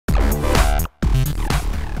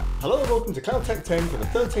Hello and welcome to Cloud Tech 10 for the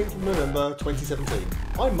 13th of November 2017.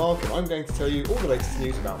 I'm Mark and I'm going to tell you all the latest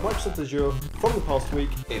news about Microsoft Azure from the past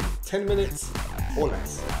week in 10 minutes or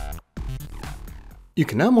less. You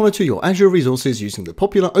can now monitor your Azure resources using the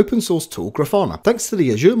popular open source tool Grafana, thanks to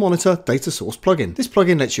the Azure Monitor Data Source plugin. This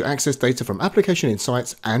plugin lets you access data from Application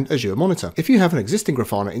Insights and Azure Monitor. If you have an existing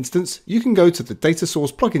Grafana instance, you can go to the Data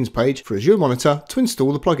Source plugins page for Azure Monitor to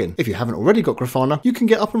install the plugin. If you haven't already got Grafana, you can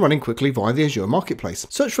get up and running quickly via the Azure Marketplace.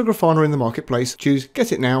 Search for Grafana in the Marketplace, choose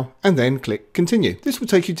Get It Now, and then click Continue. This will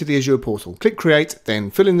take you to the Azure portal. Click Create, then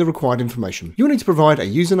fill in the required information. You'll need to provide a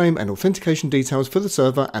username and authentication details for the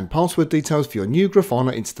server and password details for your new Grafana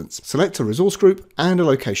instance. Select a resource group and a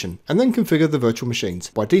location, and then configure the virtual machines.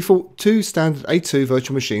 By default, 2 standard A2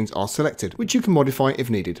 virtual machines are selected, which you can modify if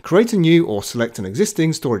needed. Create a new or select an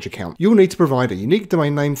existing storage account. You'll need to provide a unique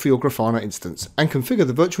domain name for your Grafana instance, and configure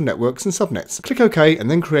the virtual networks and subnets. Click OK and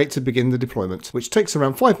then create to begin the deployment, which takes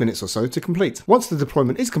around 5 minutes or so to complete. Once the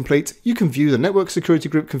deployment is complete, you can view the network security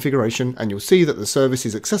group configuration, and you'll see that the service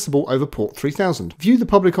is accessible over port 3000. View the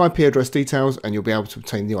public IP address details and you'll be able to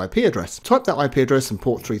obtain the IP address. Type that IP address and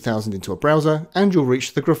port 3000 into a browser and you'll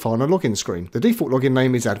reach the Grafana login screen. The default login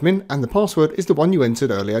name is admin and the password is the one you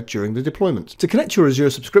entered earlier during the deployment. To connect your Azure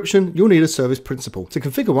subscription, you'll need a service principal. To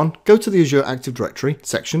configure one, go to the Azure Active Directory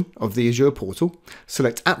section of the Azure portal,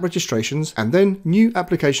 select App Registrations and then New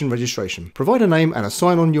Application Registration. Provide a name and a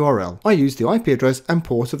sign-on URL. I use the IP address and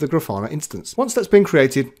port of the Grafana instance. Once that's been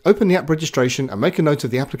created, open the app registration and make a note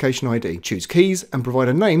of the application ID. Choose keys and provide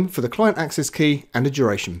a name for the client access key and a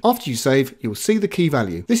duration. After you save, you'll see the key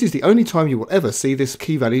value. This is the only time you will ever see this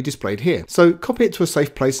key value displayed here, so copy it to a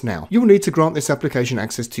safe place now. You will need to grant this application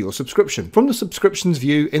access to your subscription. From the subscriptions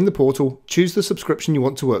view in the portal, choose the subscription you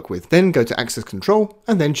want to work with. Then go to Access Control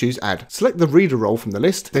and then choose Add. Select the reader role from the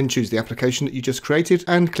list, then choose the application that you just created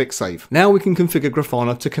and click Save. Now we can configure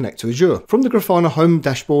Grafana to connect to Azure. From the Grafana Home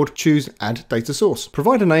dashboard, choose Add Data Source.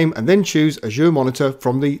 Provide a name and then choose Azure Monitor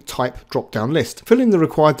from the Type drop-down list. Fill in the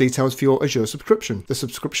required details for your Azure subscription. The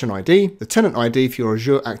subscription ID, the tenant ID for your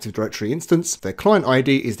Azure Active Directory instance, their client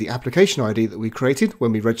ID is the application ID that we created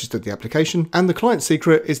when we registered the application, and the client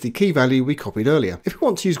secret is the key value we copied earlier. If we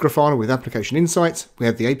want to use Grafana with Application Insights, we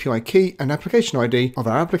have the API key and application ID of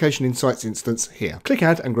our Application Insights instance here. Click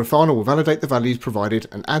Add and Grafana will validate the values provided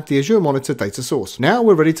and add the Azure Monitor data source. Now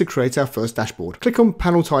we're ready to create our first dashboard. Click on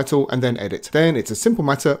Panel Title and then Edit. Then it's a simple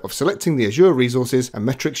matter of selecting the Azure resources and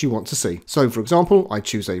metrics you want to see. So for example, I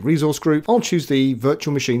choose a resource group, I'll choose the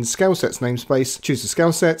virtual machine scale sets namespace, choose the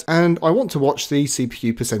scale set, and I want to watch the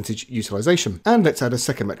CPU percentage utilization. And let's add a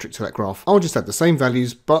second metric to that graph. I'll just add the same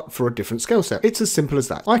values but for a different scale set. It's as simple as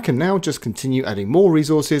that. I can now just continue adding more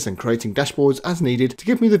resources and creating dashboards as needed to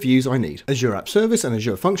give me the views I need. Azure App Service and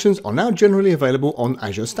Azure Functions are now generally available on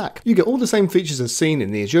Azure Stack. You get all the same features as seen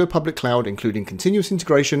in the Azure public cloud, including continuous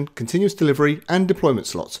integration, continuous delivery, and deployment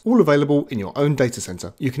slots, all available in your own data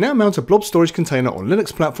center. You can now mount a Blob Storage container on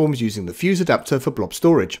Linux platforms using the Fuse adapter for Blob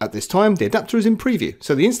Storage. At this time, the adapter is in preview,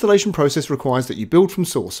 so the installation process requires that you build from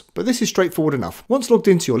source, but this is straightforward enough. Once logged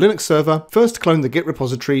into your Linux server, first clone the Git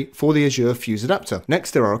repository for the Azure Fuse adapter.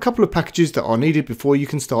 Next, there are a couple of packages that are needed before you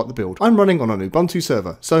can start the build. I'm running on an Ubuntu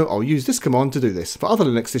server, so I'll use this command to do this. For other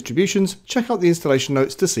Linux distributions, check out the installation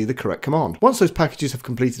notes to see the correct command. Once those packages have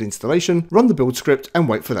completed installation, run the build script and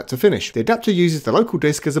wait for that to finish. The adapter uses the local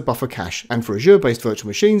disk as a buffer cache, and for Azure-based virtual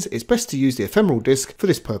machines, it's best to use the ephemeral disk for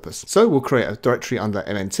this purpose. So we'll create a directory under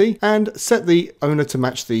MNT and set the owner to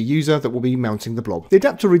match the user that will be mounting the blob. The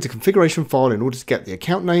adapter reads a configuration file in order to get the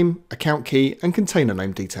account name, account key, and container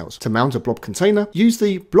name details. To mount a blob container, use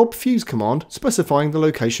the blob fuse command specifying the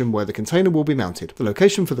location where the container will be mounted, the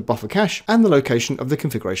location for the buffer cache, and the location of the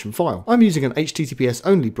configuration file. I'm using an HTTPS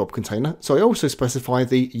only blob container, so I also specify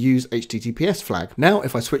the use HTTPS flag. Now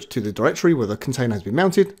if I switch to the directory where the container has been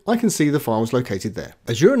mounted, I can see the files located there.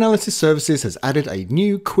 Azure Analysis Services has added a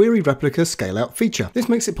new query replica scale-out feature. This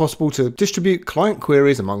makes it possible to distribute client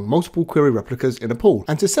queries among multiple query replicas in a pool,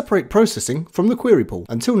 and to separate processing from the query pool.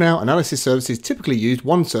 Until now, Analysis Services typically used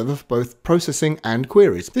one server for both processing and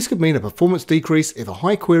queries. This could mean a performance decrease if a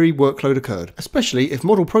high query workload occurred, especially if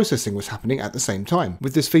model processing was happening at the same time.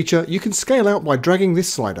 With this feature, you can scale out by dragging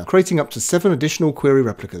this slider, creating up to 7 additional query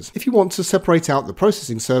replicas. If you want to separate out the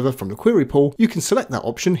processing server from the query pool, you can select that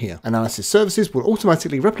option here. Analysis Services will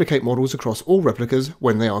automatically replicate models across all replicas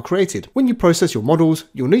when they are created. When you process your models,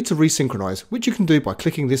 you'll need to resynchronize synchronize, which you can do by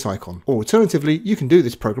clicking this icon. Or alternatively, you can do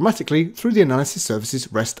this programmatically through the Analysis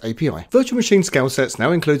Services REST API. Virtual Machine Scale Sets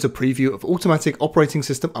now includes a preview of automatic operating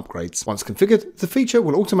system upgrades. Once configured, the feature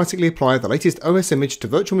will automatically apply the latest OS image to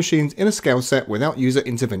virtual machines in a scale set without user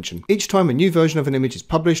intervention. Each time a new version of an image is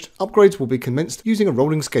published, upgrades will be commenced using a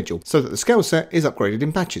rolling schedule so that the scale set is upgraded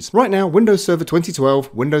in patches. Right now, Windows Server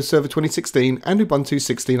 2012, Windows Server 2016, and Ubuntu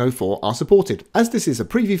 16.04 are supported. As this is a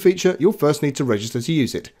preview feature, you'll first need to register to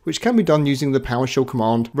use it, which can be done using the PowerShell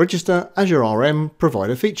command register Azure RM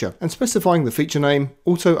provider feature and specifying the feature name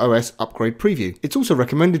Auto OS Upgrade Preview. It's also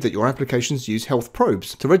recommended that your applications use health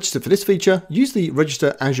probes. To register for this feature, use the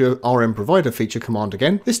register Azure RM provider feature command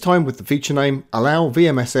again, this time with the feature name allow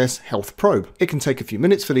VMSS health probe. It can take a few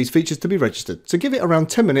minutes for these features to be registered, so give it around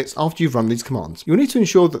 10 minutes after you've run these commands. You'll need to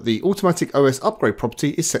ensure that the automatic OS upgrade property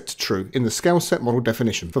is set to true in the scale set model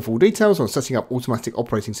definition. For full details on setting up automatic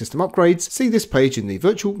operating system upgrades, see this page in the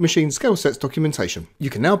Virtual Machine Scale Sets documentation. You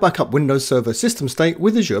can now back up Windows Server system state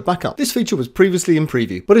with Azure Backup. This feature was previously in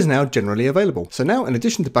preview, but is now generally available. So now, in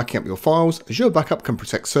addition to backing up your files, Azure Backup can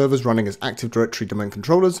protect servers running as Active Directory domain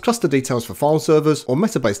controllers, cluster details for file servers, or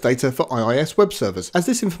Metabase data for IIS web servers, as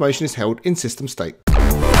this information is held in system state.